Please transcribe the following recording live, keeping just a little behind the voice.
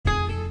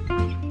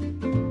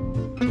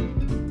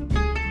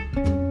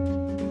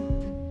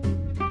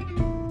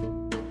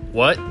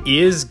What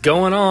is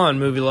going on,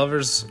 movie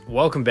lovers?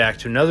 Welcome back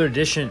to another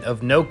edition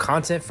of No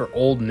Content for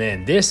Old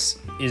Men. This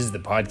is the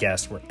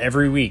podcast where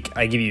every week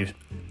I give you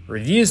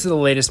reviews of the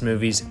latest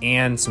movies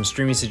and some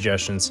streaming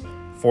suggestions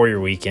for your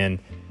weekend.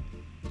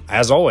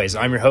 As always,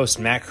 I'm your host,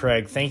 Matt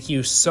Craig. Thank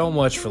you so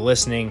much for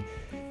listening.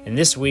 And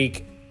this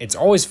week, it's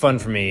always fun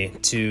for me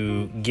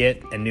to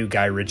get a new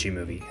Guy Ritchie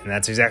movie. And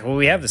that's exactly what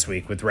we have this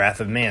week with Wrath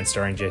of Man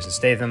starring Jason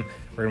Statham.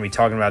 We're going to be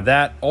talking about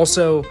that.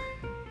 Also,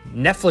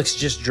 Netflix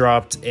just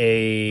dropped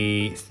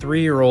a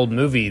 3-year-old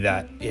movie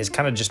that has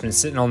kind of just been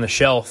sitting on the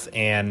shelf,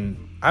 and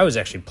I was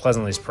actually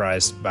pleasantly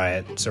surprised by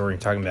it. So we're going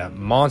to be talking about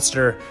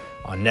Monster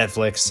on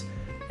Netflix,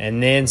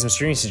 and then some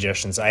streaming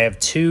suggestions. I have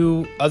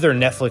 2 other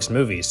Netflix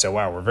movies, so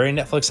wow, we're very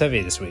Netflix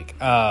heavy this week,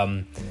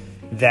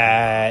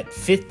 that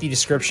fit the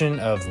description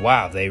of,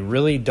 wow, they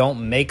really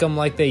don't make them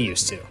like they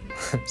used to.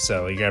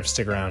 So you're going to have to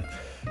stick around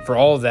for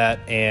all of that,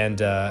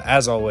 and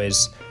as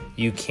always,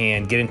 you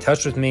can get in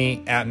touch with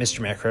me at Mr.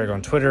 Matt Craig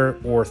on Twitter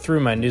or through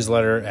my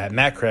newsletter at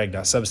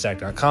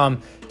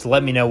mattcraig.substack.com to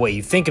let me know what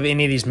you think of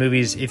any of these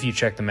movies if you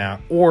check them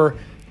out, or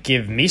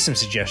give me some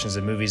suggestions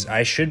of movies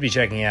I should be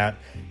checking out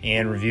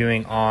and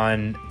reviewing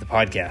on the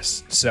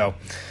podcast. So,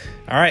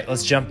 all right,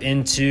 let's jump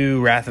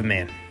into Wrath of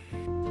Man.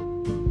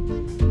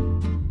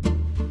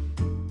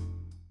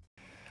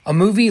 A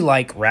movie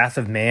like Wrath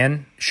of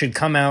Man should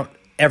come out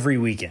every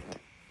weekend.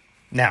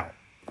 Now,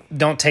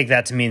 don't take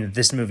that to mean that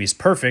this movie is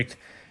perfect,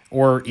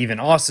 or even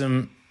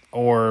awesome,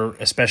 or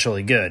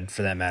especially good,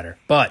 for that matter.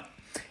 But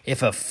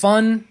if a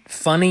fun,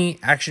 funny,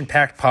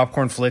 action-packed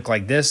popcorn flick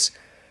like this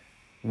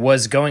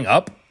was going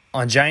up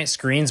on giant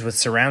screens with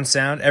surround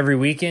sound every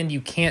weekend,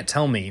 you can't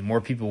tell me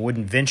more people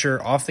wouldn't venture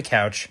off the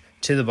couch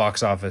to the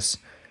box office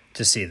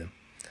to see them.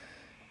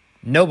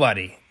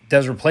 Nobody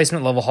does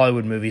replacement-level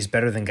Hollywood movies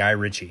better than Guy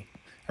Ritchie,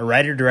 a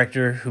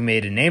writer-director who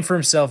made a name for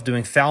himself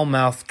doing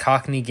foul-mouthed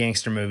cockney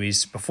gangster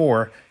movies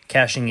before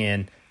cashing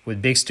in with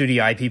big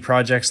studio IP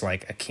projects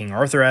like a King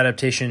Arthur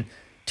adaptation,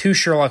 2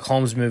 Sherlock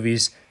Holmes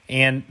movies,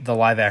 and the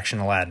live-action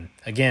Aladdin.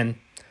 Again,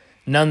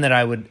 none that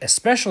I would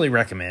especially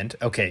recommend.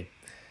 Okay,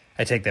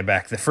 I take that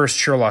back. The first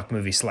Sherlock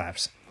movie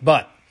slaps.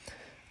 But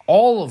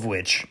all of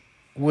which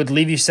would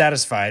leave you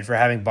satisfied for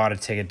having bought a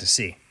ticket to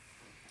see.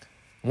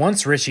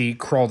 Once Ritchie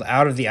crawled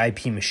out of the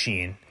IP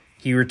machine,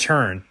 he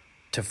returned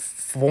to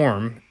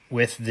form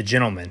with The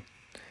Gentleman,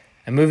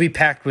 a movie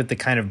packed with the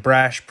kind of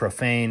brash,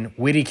 profane,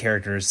 witty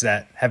characters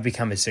that have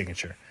become his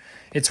signature.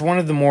 It's one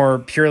of the more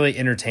purely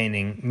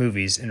entertaining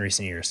movies in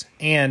recent years,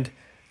 and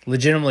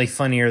legitimately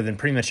funnier than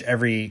pretty much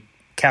every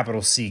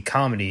capital C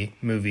comedy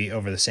movie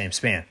over the same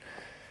span.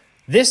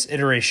 This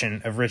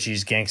iteration of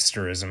Ritchie's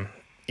gangsterism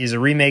is a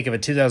remake of a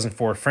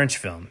 2004 French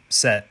film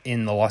set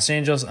in the Los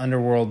Angeles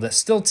underworld that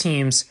still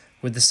teems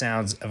with the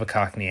sounds of a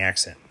cockney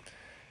accent.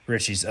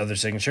 Ritchie's other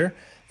signature,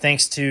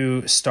 thanks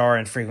to star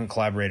and frequent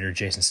collaborator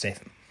Jason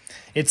Statham.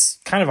 It's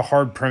kind of a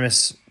hard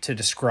premise to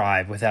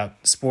describe without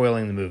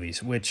spoiling the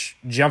movies, which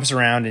jumps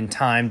around in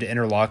time to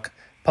interlock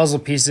puzzle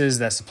pieces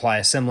that supply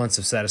a semblance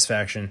of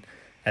satisfaction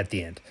at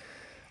the end.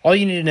 All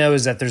you need to know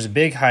is that there's a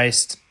big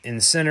heist in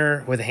the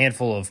center with a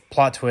handful of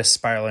plot twists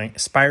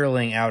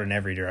spiraling out in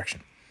every direction.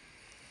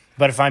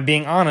 But if I'm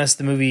being honest,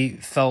 the movie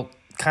felt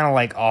kind of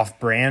like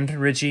off-brand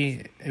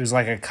Ritchie. It was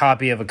like a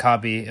copy of a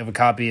copy of a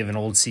copy of an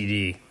old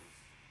CD.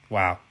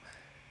 Wow.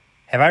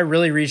 Have I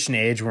really reached an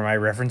age where my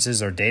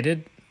references are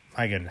dated?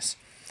 My goodness.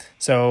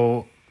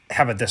 So,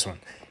 how about this one?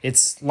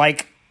 It's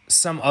like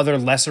some other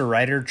lesser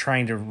writer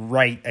trying to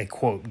write a,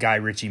 quote, Guy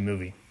Ritchie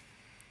movie.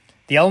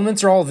 The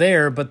elements are all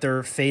there, but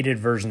they're faded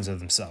versions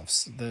of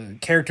themselves. The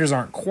characters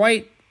aren't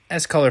quite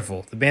as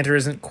colorful. The banter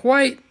isn't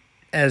quite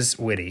as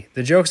witty.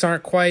 The jokes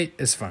aren't quite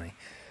as funny.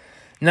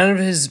 None of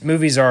his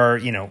movies are,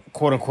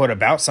 quote unquote,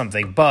 about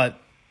something,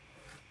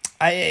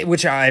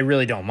 which I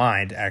really don't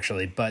mind,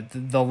 actually. But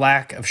the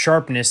lack of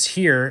sharpness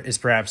here is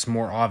perhaps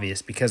more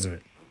obvious because of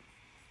it.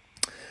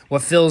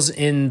 What fills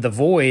in the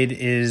void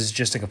is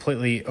just a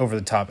completely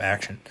over-the-top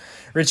action.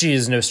 Ritchie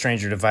is no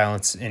stranger to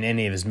violence in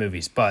any of his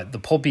movies, but the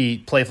pulpy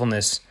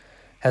playfulness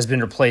has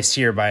been replaced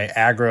here by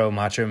aggro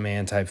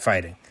Macho-Man type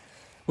fighting,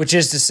 which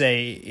is to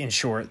say, in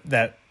short,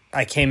 that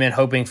I came in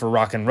hoping for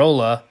rock and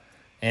rolla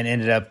and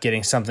ended up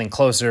getting something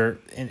closer,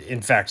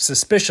 in fact,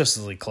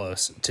 suspiciously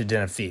close to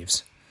Den of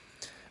Thieves.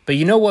 But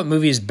you know what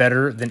movie is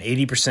better than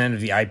 80%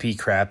 of the IP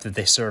crap that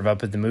they serve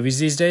up at the movies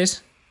these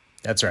days?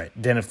 That's right,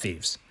 Den of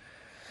Thieves.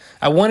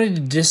 I wanted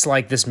to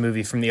dislike this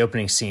movie from the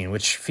opening scene,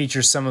 which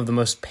features some of the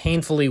most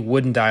painfully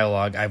wooden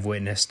dialogue I've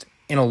witnessed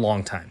in a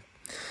long time.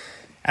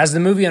 As the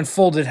movie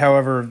unfolded,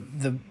 however,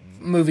 the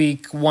movie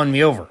won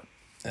me over.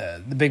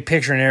 The big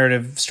picture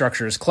narrative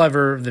structure is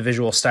clever, the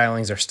visual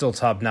stylings are still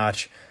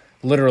top-notch.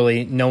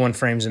 Literally, no one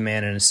frames a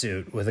man in a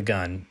suit with a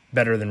gun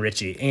better than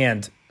Ritchie,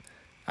 and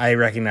I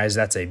recognize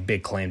that's a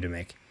big claim to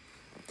make.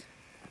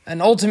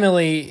 And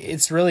ultimately,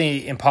 it's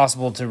really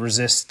impossible to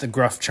resist the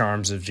gruff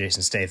charms of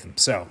Jason Statham.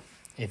 So,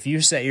 if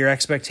you set your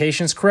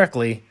expectations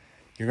correctly,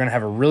 you're going to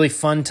have a really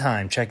fun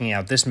time checking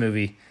out this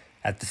movie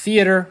at the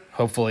theater,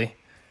 hopefully,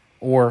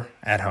 or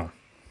at home.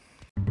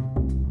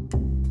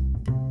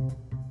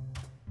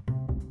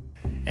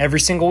 Every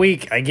single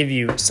week, I give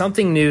you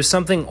something new,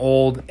 something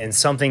old, and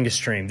something to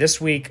stream. This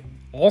week,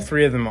 all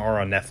three of them are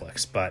on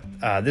Netflix, but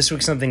this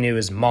week something new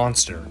is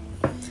Monster.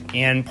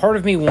 And part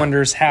of me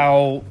wonders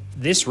how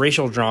this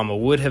racial drama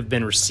would have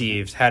been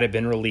received had it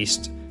been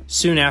released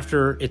soon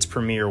after its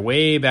premiere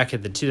way back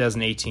at the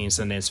 2018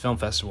 Sundance Film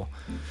Festival.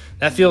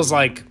 That feels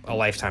like a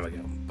lifetime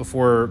ago,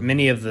 before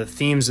many of the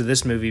themes of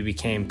this movie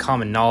became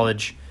common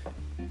knowledge,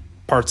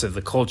 parts of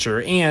the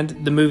culture, and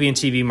the movie and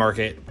TV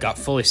market got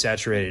fully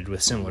saturated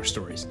with similar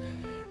stories.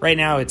 Right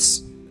now,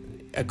 it's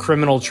a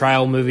criminal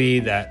trial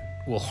movie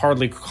that will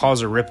hardly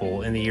cause a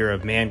ripple in the year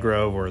of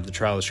Mangrove or the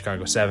trial of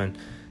Chicago 7, and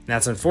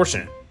that's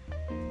unfortunate.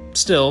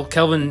 Still,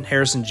 Kelvin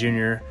Harrison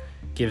Jr.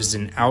 gives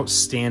an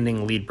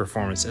outstanding lead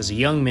performance as a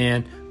young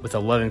man with a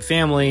loving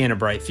family and a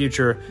bright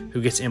future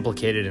who gets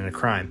implicated in a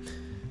crime.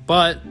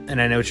 But,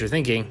 and I know what you're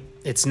thinking,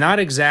 it's not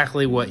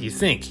exactly what you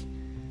think.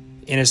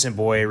 Innocent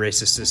boy,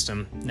 racist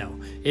system. No,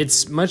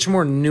 it's much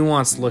more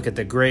nuanced look at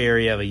the gray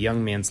area of a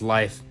young man's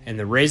life and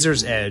the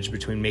razor's edge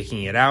between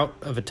making it out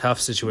of a tough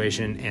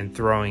situation and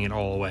throwing it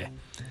all away.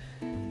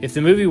 If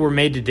the movie were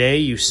made today,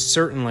 you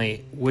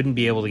certainly wouldn't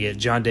be able to get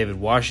John David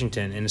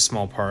Washington in a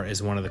small part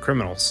as one of the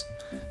criminals.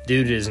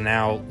 Dude is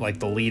now like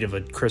the lead of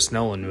a Chris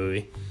Nolan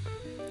movie.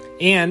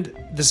 And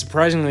the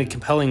surprisingly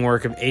compelling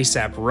work of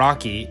A$AP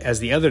Rocky as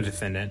the other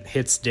defendant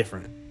hits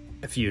different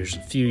a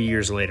few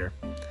years later.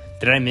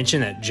 Did I mention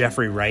that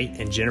Jeffrey Wright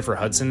and Jennifer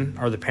Hudson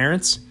are the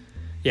parents?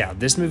 Yeah,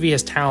 this movie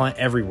has talent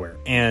everywhere,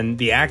 and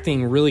the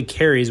acting really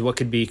carries what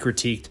could be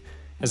critiqued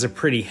as a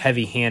pretty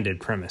heavy-handed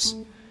premise.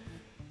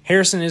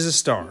 Harrison is a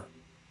star,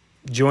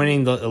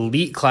 joining the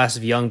elite class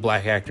of young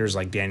black actors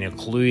like Daniel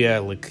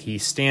Kaluuya,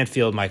 Lakeith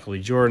Stanfield, Michael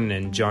B. Jordan,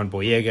 and John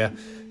Boyega,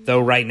 though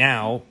right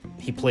now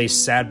he plays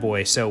Sad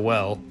Boy so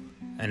well,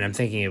 and I'm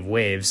thinking of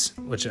Waves,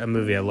 which a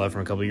movie I love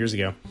from a couple years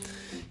ago.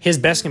 His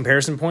best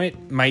comparison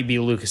point might be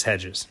Lucas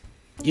Hedges.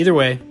 Either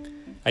way,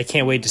 I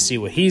can't wait to see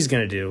what he's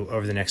going to do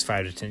over the next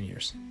 5 to 10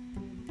 years.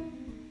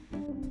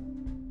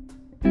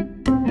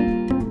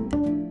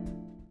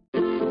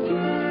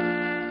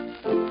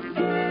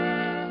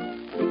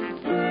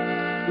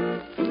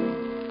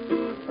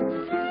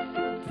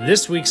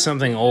 This week's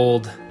something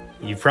old.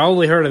 You've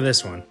probably heard of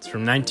this one. It's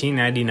from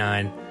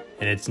 1999,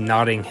 and it's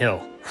Notting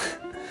Hill.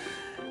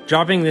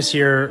 Dropping this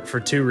year for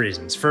two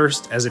reasons.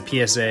 First, as a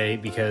PSA,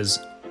 because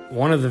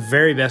one of the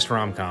very best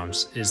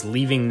rom-coms is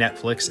leaving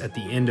Netflix at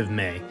the end of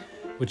May,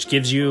 which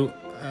gives you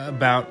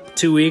about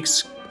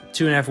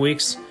 2.5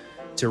 weeks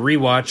to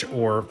rewatch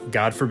or,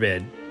 God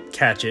forbid,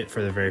 catch it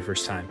for the very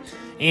first time.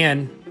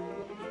 And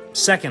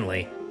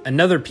secondly,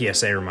 another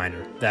PSA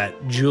reminder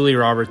that Julia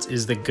Roberts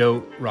is the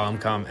GOAT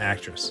rom-com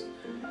actress.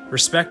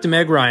 Respect to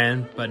Meg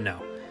Ryan, but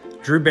no.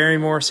 Drew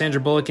Barrymore, Sandra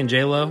Bullock, and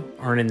J-Lo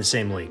aren't in the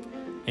same league.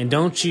 And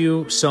don't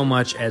you so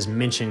much as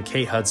mention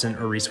Kate Hudson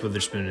or Reese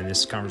Witherspoon in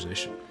this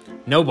conversation.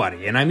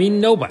 Nobody, and I mean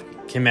nobody,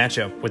 can match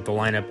up with the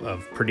lineup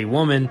of Pretty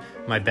Woman,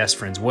 My Best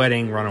Friend's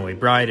Wedding, Runaway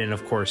Bride, and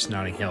of course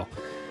Notting Hill.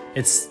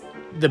 It's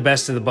the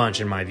best of the bunch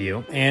in my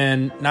view,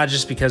 and not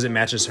just because it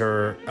matches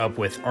her up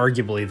with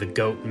arguably the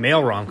GOAT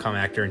male rom-com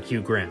actor in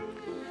Hugh Grant.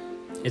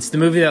 It's the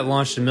movie that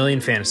launched a million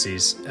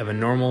fantasies of a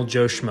normal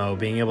Joe Schmo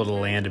being able to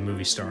land a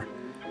movie star.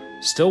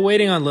 Still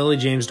waiting on Lily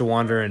James to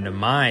wander into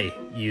my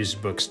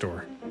used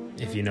bookstore,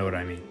 if you know what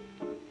I mean.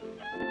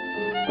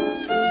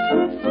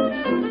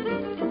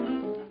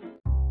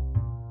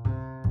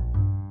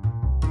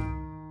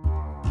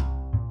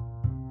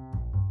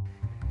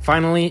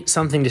 Finally,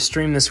 something to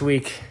stream this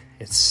week.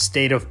 It's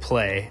State of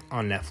Play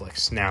on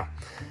Netflix. Now,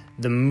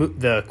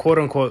 the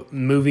quote-unquote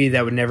movie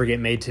that would never get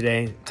made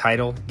today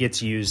title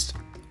gets used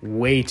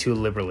way too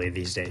liberally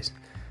these days.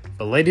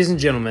 But ladies and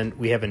gentlemen,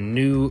 we have a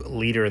new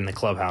leader in the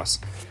clubhouse.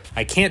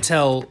 I can't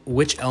tell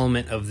which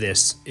element of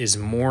this is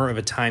more of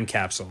a time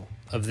capsule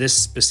of this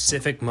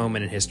specific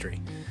moment in history.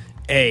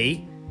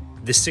 A,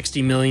 the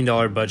 $60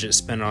 million budget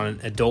spent on an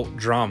adult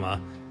drama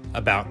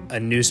about a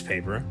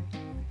newspaper.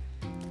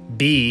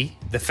 B,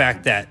 the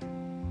fact that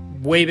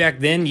way back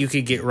then you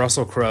could get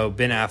Russell Crowe,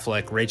 Ben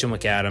Affleck, Rachel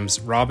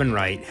McAdams, Robin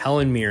Wright,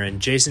 Helen Mirren,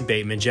 Jason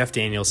Bateman, Jeff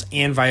Daniels,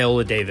 and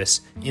Viola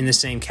Davis in the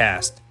same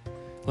cast.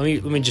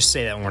 Let me just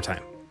say that one more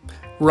time.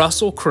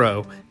 Russell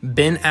Crowe,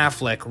 Ben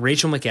Affleck,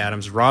 Rachel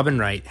McAdams, Robin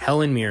Wright,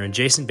 Helen Mirren,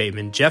 Jason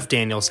Bateman, Jeff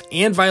Daniels,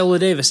 and Viola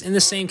Davis in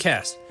the same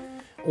cast.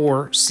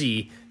 Or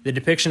C, the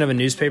depiction of a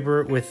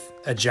newspaper with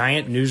a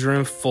giant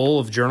newsroom full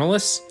of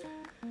journalists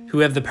who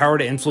have the power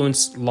to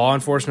influence law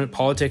enforcement,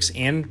 politics,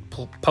 and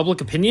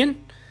public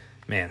opinion?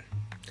 Man,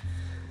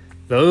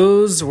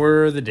 those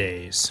were the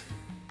days.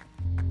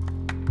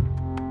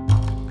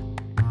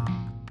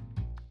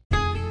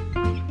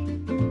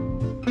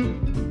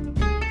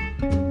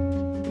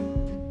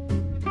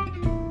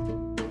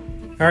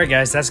 All right,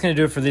 guys, that's going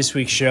to do it for this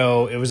week's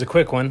show. It was a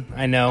quick one,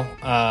 I know.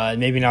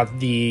 Maybe not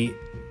the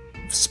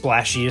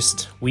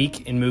splashiest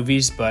week in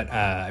movies, but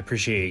I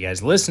appreciate you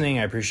guys listening.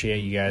 I appreciate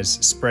you guys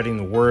spreading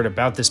the word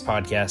about this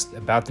podcast,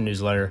 about the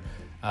newsletter.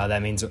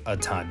 That means a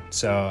ton.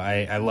 So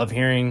I love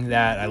hearing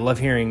that. I love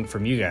hearing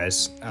from you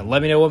guys.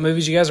 Let me know what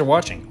movies you guys are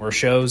watching or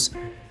shows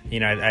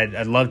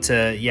I'd love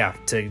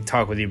to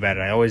talk with you about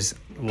it. I always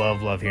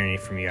love hearing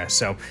from you guys.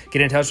 So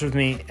get in touch with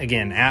me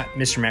again at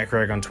Mr. Matt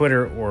Craig on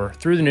Twitter or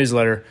through the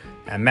newsletter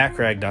at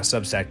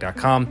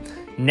mattcraig.substack.com.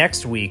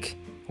 Next week,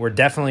 we're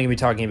definitely going to be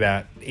talking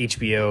about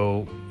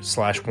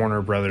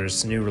HBO/Warner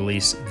Brothers' new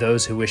release,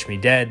 Those Who Wish Me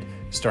Dead,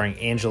 starring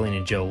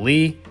Angelina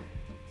Jolie.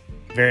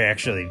 Very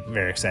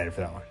excited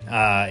for that one.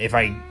 If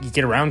I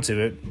get around to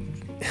it,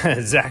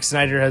 Zack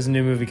Snyder has a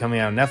new movie coming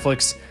out on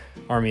Netflix,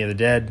 Army of the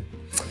Dead.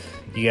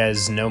 You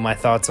guys know my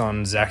thoughts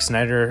on Zack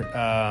Snyder,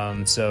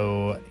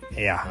 so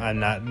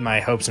yeah, my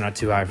hopes are not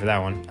too high for that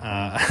one.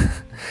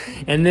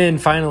 And then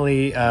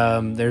finally,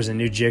 there's a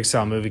new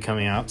Jigsaw movie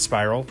coming out,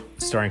 Spiral,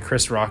 starring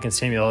Chris Rock and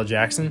Samuel L.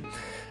 Jackson.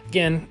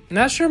 Again,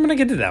 not sure I'm gonna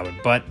get to that one,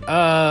 but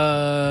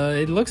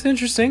it looks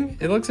interesting.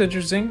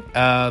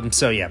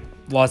 So yeah,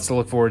 lots to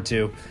look forward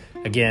to.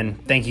 Again,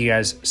 thank you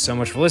guys so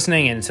much for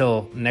listening, and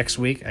until next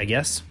week, I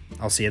guess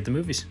I'll see you at the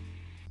movies.